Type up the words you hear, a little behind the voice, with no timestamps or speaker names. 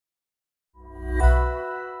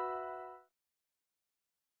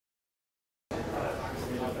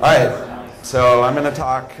All right, so I'm going to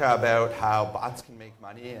talk about how bots can make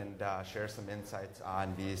money and share some insights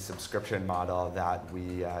on the subscription model that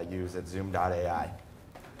we use at Zoom.ai.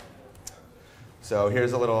 So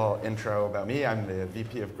here's a little intro about me. I'm the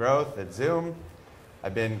VP of Growth at Zoom.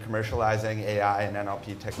 I've been commercializing AI and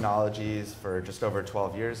NLP technologies for just over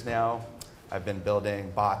 12 years now. I've been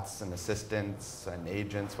building bots and assistants and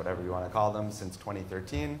agents, whatever you want to call them, since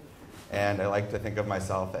 2013. And I like to think of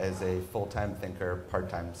myself as a full-time thinker,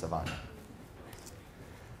 part-time savant.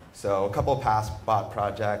 So a couple past bot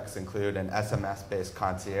projects include an SMS-based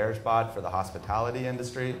concierge bot for the hospitality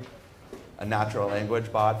industry, a natural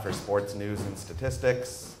language bot for sports news and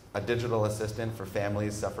statistics, a digital assistant for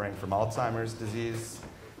families suffering from Alzheimer's disease,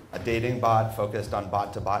 a dating bot focused on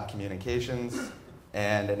bot-to-bot communications,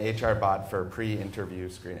 and an HR bot for pre-interview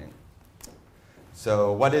screening.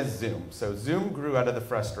 So what is Zoom? So Zoom grew out of the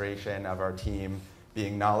frustration of our team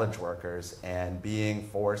being knowledge workers and being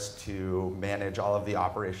forced to manage all of the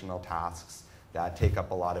operational tasks that take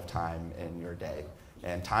up a lot of time in your day.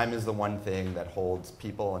 And time is the one thing that holds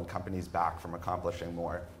people and companies back from accomplishing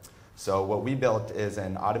more. So what we built is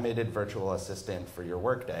an automated virtual assistant for your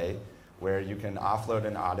workday where you can offload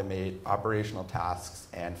and automate operational tasks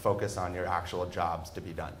and focus on your actual jobs to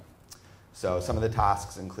be done. So some of the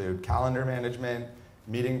tasks include calendar management,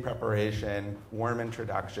 meeting preparation, warm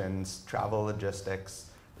introductions, travel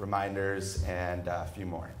logistics, reminders, and a few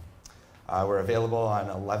more. We're available on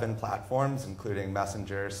 11 platforms, including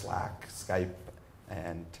Messenger, Slack, Skype,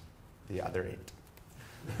 and the other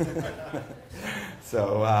 8.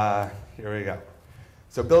 So here we go.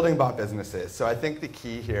 So building bot businesses. So I think the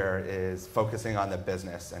key here is focusing on the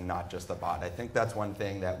business and not just the bot. I think that's one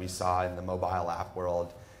thing that we saw in the mobile app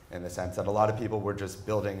world, in the sense that a lot of people were just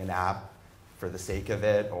building an app for the sake of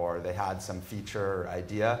it, or they had some feature or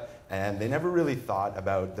idea, and they never really thought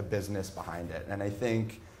about the business behind it. And I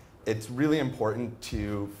think it's really important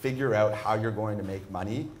to figure out how you're going to make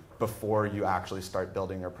money before you actually start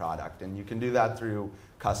building your product. And you can do that through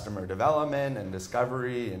customer development and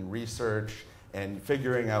discovery and research and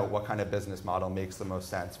figuring out what kind of business model makes the most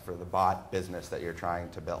sense for the bot business that you're trying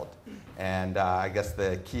to build. And I guess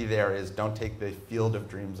the key there is don't take the field of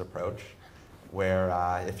dreams approach, where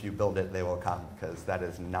if you build it, they will come, because that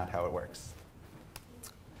is not how it works.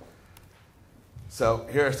 So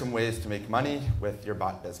here are some ways to make money with your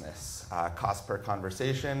bot business. Cost per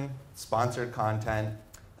conversation, sponsored content,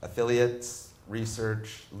 affiliates,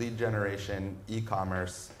 research, lead generation,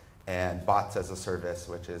 e-commerce, and bots as a service,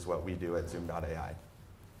 which is what we do at Zoom.ai.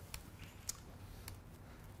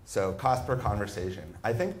 So cost per conversation.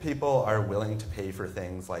 I think people are willing to pay for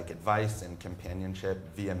things like advice and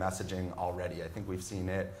companionship via messaging already. I think we've seen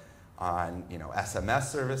it on SMS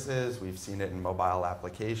services. We've seen it in mobile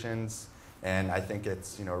applications. And I think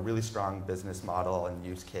it's a really strong business model and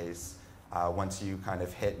use case once you kind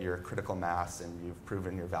of hit your critical mass and you've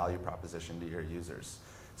proven your value proposition to your users.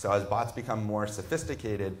 So as bots become more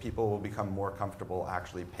sophisticated, people will become more comfortable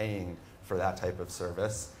actually paying for that type of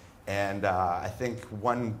service. And I think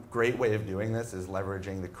one great way of doing this is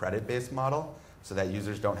leveraging the credit-based model so that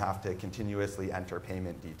users don't have to continuously enter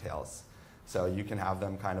payment details. So you can have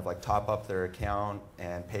them kind of like top up their account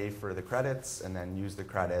and pay for the credits and then use the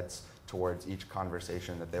credits towards each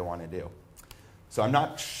conversation that they want to do. So I'm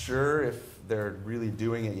not sure if they're really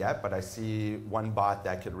doing it yet, but I see one bot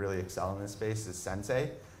that could really excel in this space is Sensei.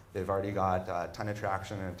 They've already got a ton of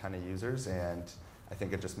traction and a ton of users, and I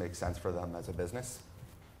think it just makes sense for them as a business.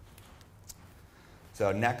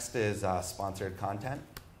 So next is sponsored content.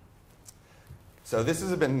 So this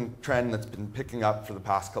has been a trend that's been picking up for the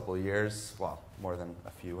past couple of years, well, more than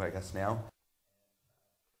a few, I guess, now.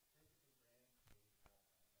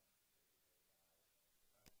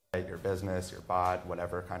 Your business, your bot,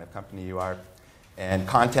 whatever kind of company you are. And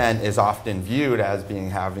content is often viewed as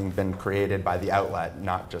having been created by the outlet,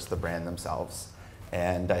 not just the brand themselves.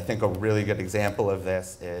 And I think a really good example of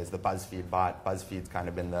this is the BuzzFeed bot. BuzzFeed's kind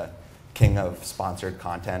of been the king of sponsored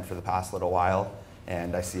content for the past little while.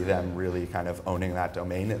 And I see them really kind of owning that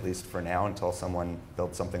domain, at least for now, until someone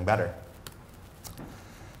builds something better.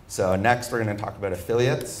 So next, we're going to talk about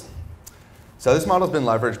affiliates. So this model's been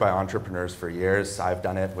leveraged by entrepreneurs for years. I've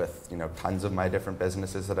done it with tons of my different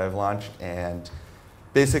businesses that I've launched, and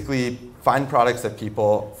basically find products that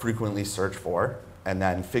people frequently search for and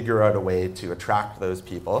then figure out a way to attract those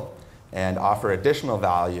people and offer additional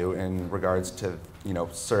value in regards to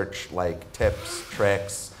search like tips,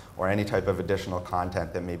 tricks, or any type of additional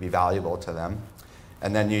content that may be valuable to them.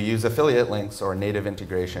 And then you use affiliate links or native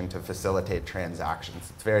integration to facilitate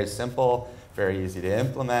transactions. It's very simple, very easy to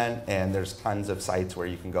implement, and there's tons of sites where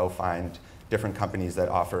you can go find different companies that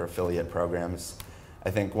offer affiliate programs. I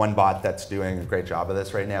think one bot that's doing a great job of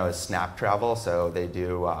this right now is Snap Travel. So they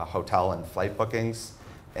do hotel and flight bookings,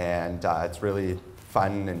 and it's really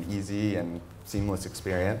fun and easy and seamless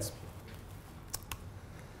experience.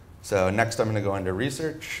 So next I'm going to go into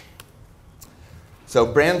research. So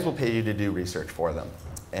brands will pay you to do research for them.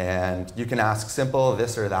 And you can ask simple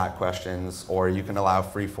this or that questions, or you can allow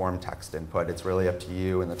free-form text input. It's really up to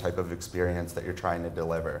you and the type of experience that you're trying to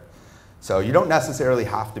deliver. So you don't necessarily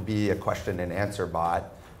have to be a question and answer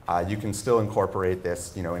bot. You can still incorporate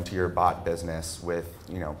this, into your bot business with,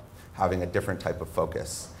 having a different type of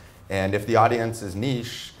focus. And if the audience is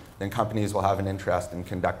niche, then companies will have an interest in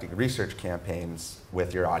conducting research campaigns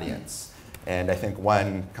with your audience. And I think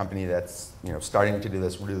one company that's starting to do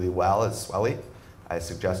this really well is Swelly. I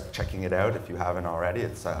suggest checking it out if you haven't already.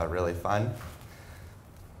 It's really fun.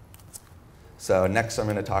 So next I'm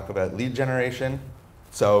going to talk about lead generation.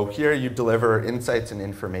 So here you deliver insights and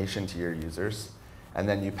information to your users, and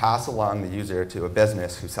then you pass along the user to a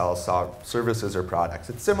business who sells services or products.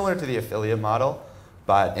 It's similar to the affiliate model,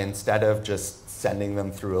 but instead of just sending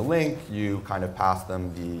them through a link, you kind of pass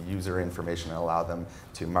them the user information and allow them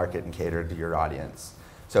to market and cater to your audience.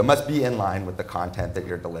 So it must be in line with the content that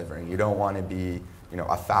you're delivering. You don't want to be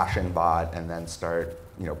a fashion bot and then start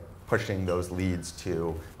pushing those leads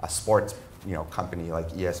to a sports company like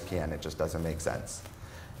ESPN. It just doesn't make sense.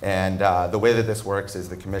 And the way that this works is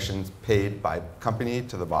the commission's paid by company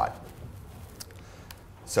to the bot.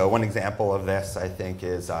 So one example of this, I think,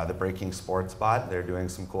 is the Breaking Sports bot. They're doing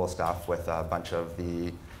some cool stuff with a bunch of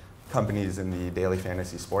the companies in the daily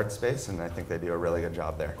fantasy sports space, and I think they do a really good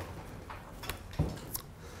job there.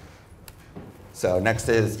 So next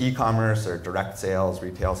is e-commerce or direct sales,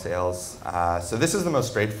 retail sales. So this is the most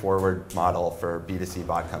straightforward model for B2C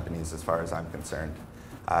bot companies as far as I'm concerned.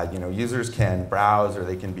 Users can browse or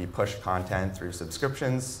they can be pushed content through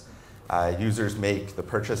subscriptions. Users make the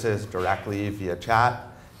purchases directly via chat,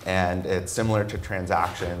 and it's similar to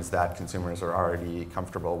transactions that consumers are already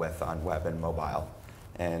comfortable with on web and mobile.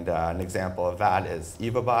 And an example of that is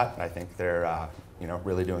EvaBot. I think they're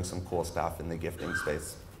really doing some cool stuff in the gifting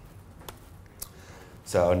space.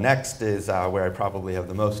 So next is where I probably have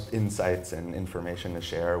the most insights and information to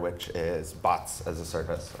share, which is bots as a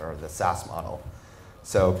service, or the SaaS model.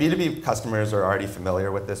 So B2B customers are already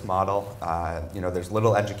familiar with this model. There's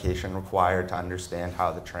little education required to understand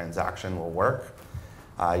how the transaction will work.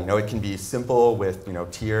 It can be simple with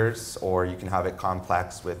tiers, or you can have it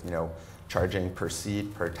complex with charging per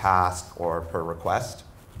seat, per task, or per request.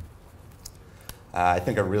 I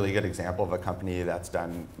think a really good example of a company that's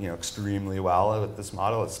done extremely well with this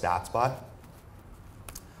model is StatsBot.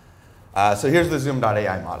 So here's the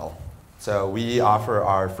Zoom.ai model. So we offer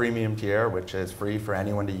our freemium tier, which is free for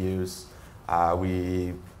anyone to use.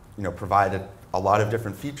 We provide a lot of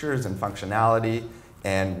different features and functionality,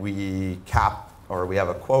 and we have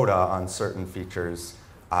a quota on certain features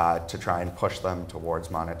to try and push them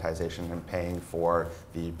towards monetization and paying for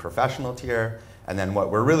the professional tier. And then what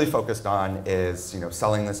we're really focused on is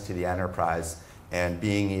selling this to the enterprise and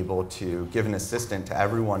being able to give an assistant to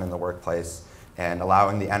everyone in the workplace and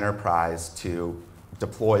allowing the enterprise to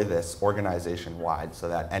deploy this organization-wide so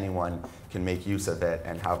that anyone can make use of it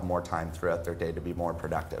and have more time throughout their day to be more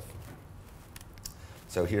productive.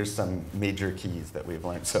 So here's some major keys that we've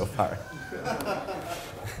learned so far.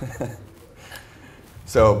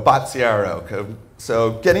 So bot CRO.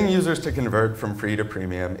 So getting users to convert from free to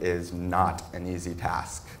premium is not an easy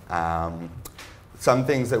task. Some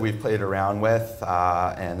things that we've played around with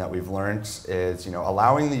and that we've learned is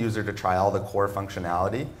allowing the user to try all the core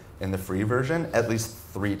functionality in the free version at least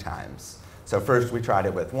 3 times. So first we tried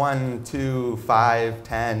it with 1, 2, 5,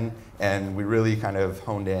 10, and we really kind of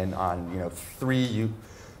honed in on 3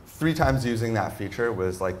 times using that feature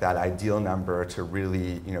was like that ideal number to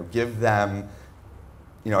really give them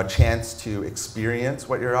a chance to experience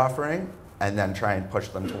what you're offering and then try and push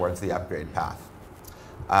them towards the upgrade path.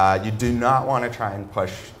 You do not want to try and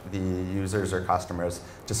push the users or customers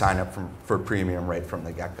to sign up for premium right from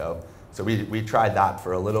the get-go. So we tried that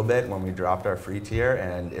for a little bit when we dropped our free tier,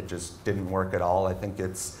 and it just didn't work at all. I think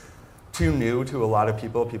it's too new to a lot of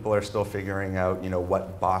people. People are still figuring out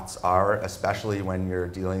what bots are, especially when you're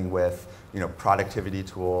dealing with productivity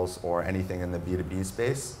tools or anything in the B2B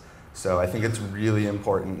space. So I think it's really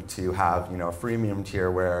important to have a freemium tier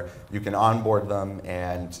where you can onboard them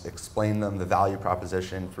and explain them the value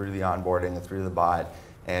proposition through the onboarding and through the bot.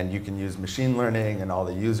 And you can use machine learning and all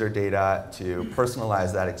the user data to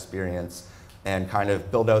personalize that experience and kind of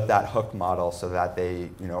build out that hook model so that they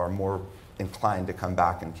are more inclined to come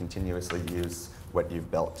back and continuously use what you've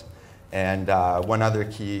built. And one other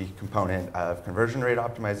key component of conversion rate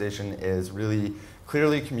optimization is really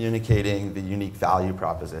clearly communicating the unique value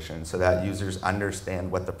proposition so that users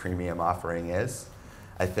understand what the premium offering is.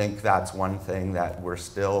 I think that's one thing that we're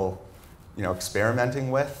still experimenting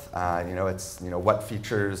with. It's what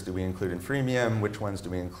features do we include in freemium, which ones do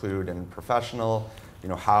we include in professional,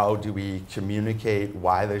 how do we communicate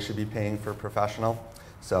why they should be paying for professional.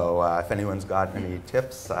 So if anyone's got any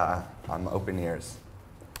tips, I'm open ears.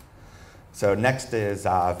 So next is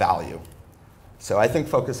value. So I think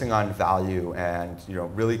focusing on value and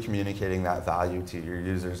really communicating that value to your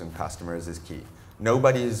users and customers is key.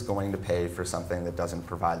 Nobody's going to pay for something that doesn't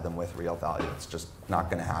provide them with real value. It's just not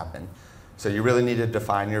going to happen. So you really need to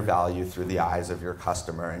define your value through the eyes of your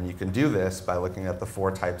customer, and you can do this by looking at the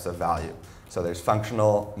 4 types of value. So there's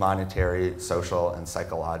functional, monetary, social, and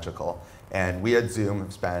psychological. And we at Zoom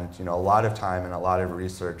have spent a lot of time and a lot of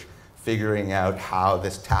research figuring out how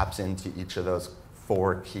this taps into each of those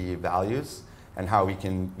 4 key values and how we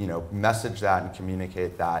can message that and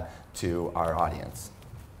communicate that to our audience.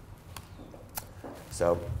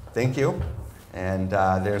 So thank you. And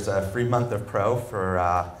there's a free month of Pro for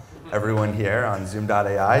everyone here on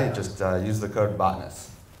Zoom.ai. Just use the code Botness.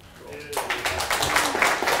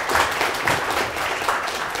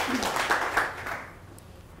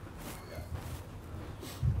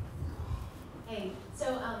 Hey,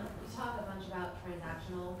 so you talk a bunch about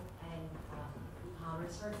transactional and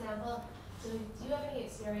e-commerce, for example. So do you have any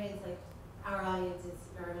experience, like our audience is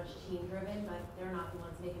very much team driven, but they're not the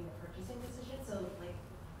ones making the purchasing decision. So like,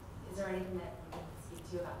 is there anything that you can speak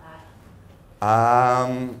to about that?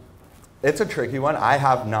 It's a tricky one. I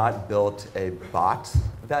have not built a bot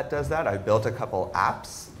that does that. I've built a couple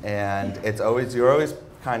apps, and you're always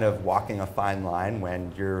kind of walking a fine line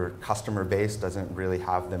when your customer base doesn't really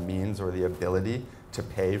have the means or the ability to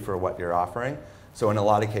pay for what you're offering. So in a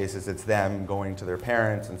lot of cases, it's them going to their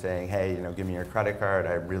parents and saying, hey, give me your credit card.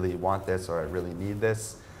 I really want this, or I really need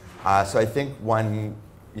this. So I think one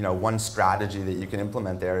strategy that you can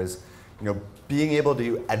implement there is, being able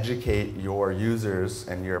to educate your users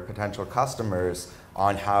and your potential customers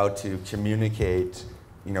on how to communicate,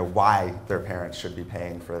 why their parents should be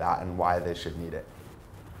paying for that and why they should need it.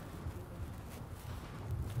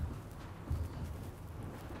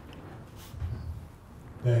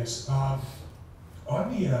 Thanks. On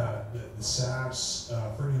the SAS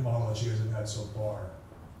freemium model that you guys have had so far,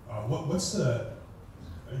 what's the,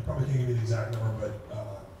 you probably can't give me the exact number, but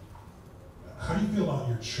how do you feel about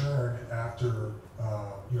your churn after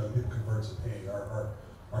people convert to paid? Are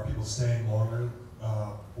people staying longer,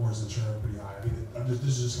 or is the churn pretty high? I mean,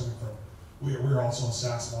 this is just coming from, we're also a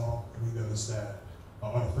SAS model, and we noticed that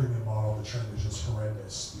on a freemium model, the churn is just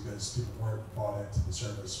horrendous because people weren't bought into the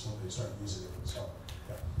service when they started using it. So,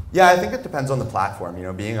 yeah, I think it depends on the platform.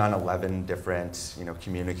 Being on 11 different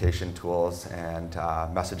communication tools and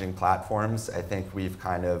messaging platforms, I think we've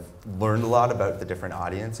kind of learned a lot about the different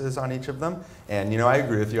audiences on each of them. And I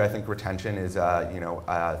agree with you. I think retention is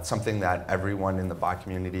something that everyone in the bot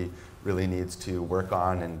community really needs to work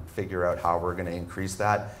on and figure out how we're going to increase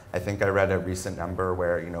that. I think I read a recent number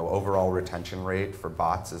where overall retention rate for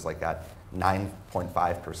bots is like at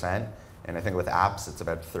 9.5%, and I think with apps it's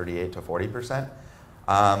about 38 to 40%.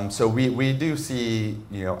 So we do see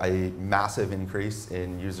a massive increase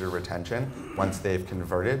in user retention once they've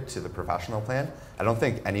converted to the professional plan. I don't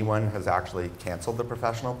think anyone has actually canceled the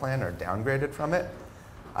professional plan or downgraded from it.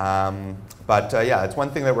 But yeah, it's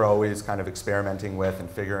one thing that we're always kind of experimenting with and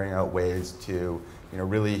figuring out ways to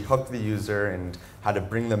really hook the user and how to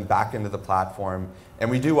bring them back into the platform. And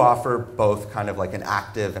we do offer both kind of like an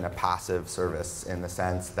active and a passive service in the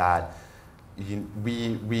sense that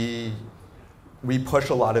we push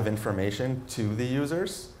a lot of information to the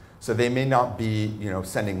users. So they may not be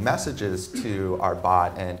sending messages to our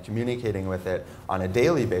bot and communicating with it on a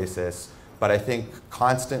daily basis, but I think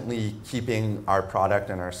constantly keeping our product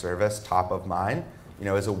and our service top of mind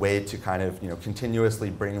is a way to kind of continuously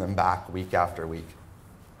bring them back week after week.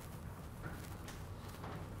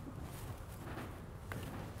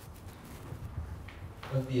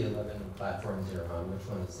 Of the 11 platforms you're on, which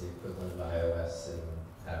one is the equivalent of iOS and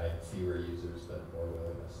having fewer users but more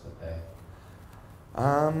willingness to pay?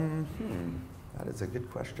 That is a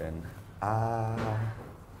good question. I'm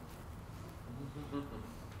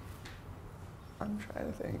trying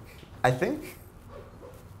to think. I think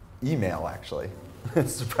email, actually.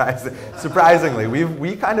 Surprisingly,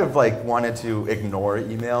 we kind of like wanted to ignore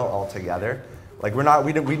email altogether. Like we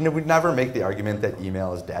never make the argument that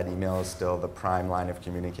email is dead. Email is still the prime line of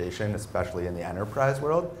communication, especially in the enterprise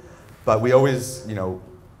world. But we always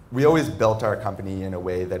built our company in a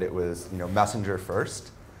way that it was messenger first.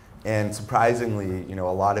 And surprisingly, you know,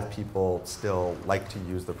 a lot of people still like to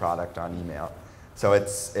use the product on email. So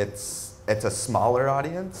it's a smaller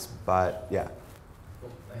audience, but yeah.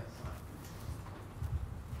 Cool, thanks.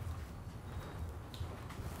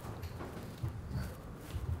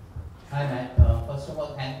 Hi Matt, first of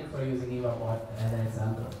all thank you for using EvaBot as an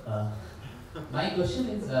example. My question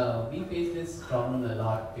is, we face this problem a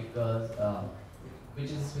lot because,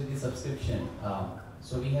 which is with the subscription.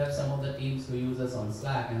 So we have some of the teams who use us on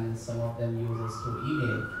Slack and some of them use us through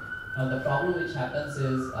email. Now the problem which happens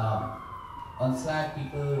is, on Slack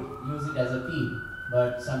people use it as a team,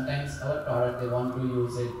 but sometimes our product they want to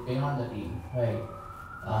use it beyond the team, right?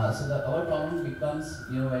 So our problem becomes,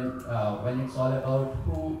 you know, when it's all about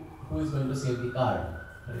who is going to save the card,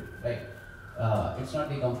 right? It's not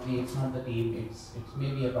the company, it's not the team, it's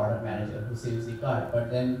maybe a product manager who saves the card. But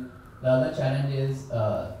then the other challenge is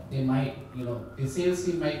they might, you know, the sales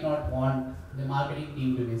team might not want the marketing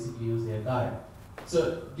team to basically use their card.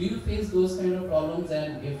 So do you face those kind of problems,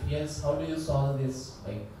 and if yes, how do you solve this,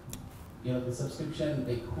 like, you know, the subscription,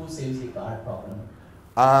 like who saves the card problem?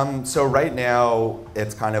 So right now,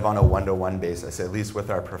 it's kind of on a one-to-one basis, at least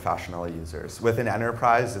with our professional users. With an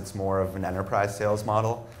enterprise, it's more of an enterprise sales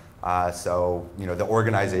model. So you know, the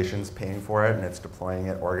organization's paying for it and it's deploying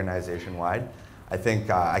it organization-wide. I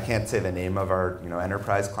think, I can't say the name of our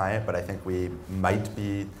enterprise client, but I think we might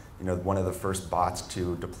be one of the first bots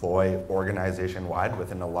to deploy organization-wide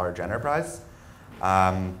within a large enterprise.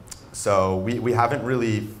 So we haven't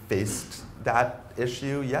really faced that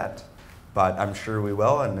issue yet. But I'm sure we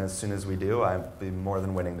will, and as soon as we do, I'd be more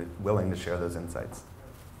than willing to share those insights.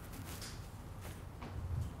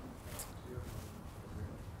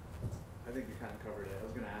 I think you kind of covered it. I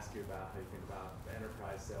was going to ask you about how you think about the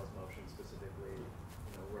enterprise sales motion specifically,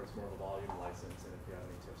 where it's more of a volume license, and if you have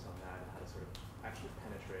any tips on that, and how to sort of actually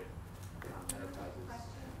penetrate enterprises.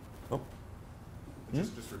 Oh.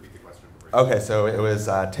 Just repeat the question. Okay, so it was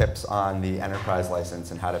tips on the enterprise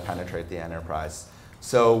license and how to penetrate the enterprise.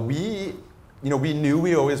 So we knew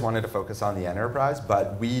we always wanted to focus on the enterprise,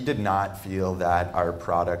 but we did not feel that our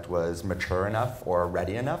product was mature enough or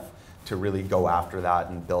ready enough to really go after that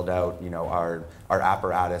and build out our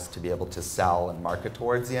apparatus to be able to sell and market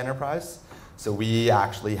towards the enterprise. So we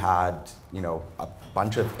actually had a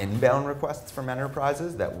bunch of inbound requests from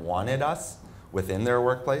enterprises that wanted us within their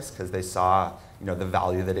workplace because they saw the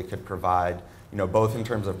value that it could provide, both in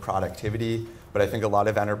terms of productivity. But I think a lot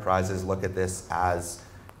of enterprises look at this as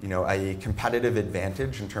a competitive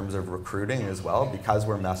advantage in terms of recruiting as well, because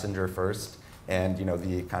we're messenger first, and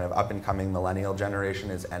the kind of up-and-coming millennial generation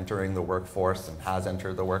is entering the workforce and has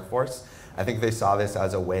entered the workforce. I think they saw this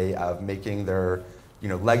as a way of making their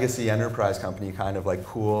legacy enterprise company kind of like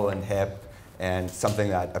cool and hip and something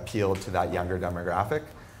that appealed to that younger demographic.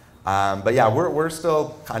 But yeah, we're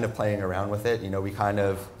still kind of playing around with it.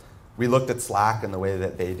 We looked at Slack and the way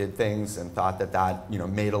that they did things and thought that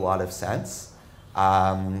made a lot of sense.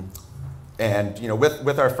 And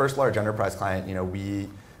with our first large enterprise client,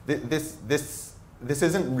 this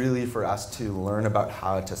isn't really for us to learn about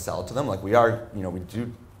how to sell to them. Like we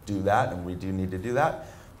do that, and we do need to do that.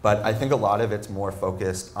 But I think a lot of it's more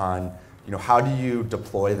focused on how do you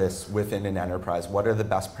deploy this within an enterprise? What are the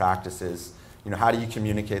best practices? How do you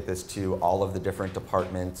communicate this to all of the different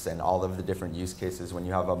departments and all of the different use cases when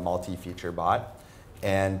you have a multi-feature bot?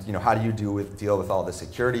 And how do you deal with all the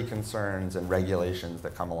security concerns and regulations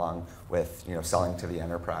that come along with selling to the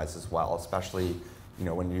enterprise as well, especially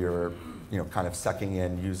when you're kind of sucking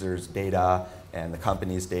in users' data and the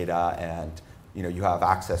company's data, and you have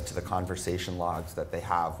access to the conversation logs that they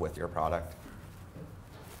have with your product.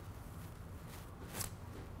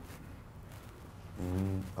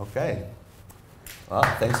 Okay. Well,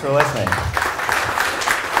 thanks for listening.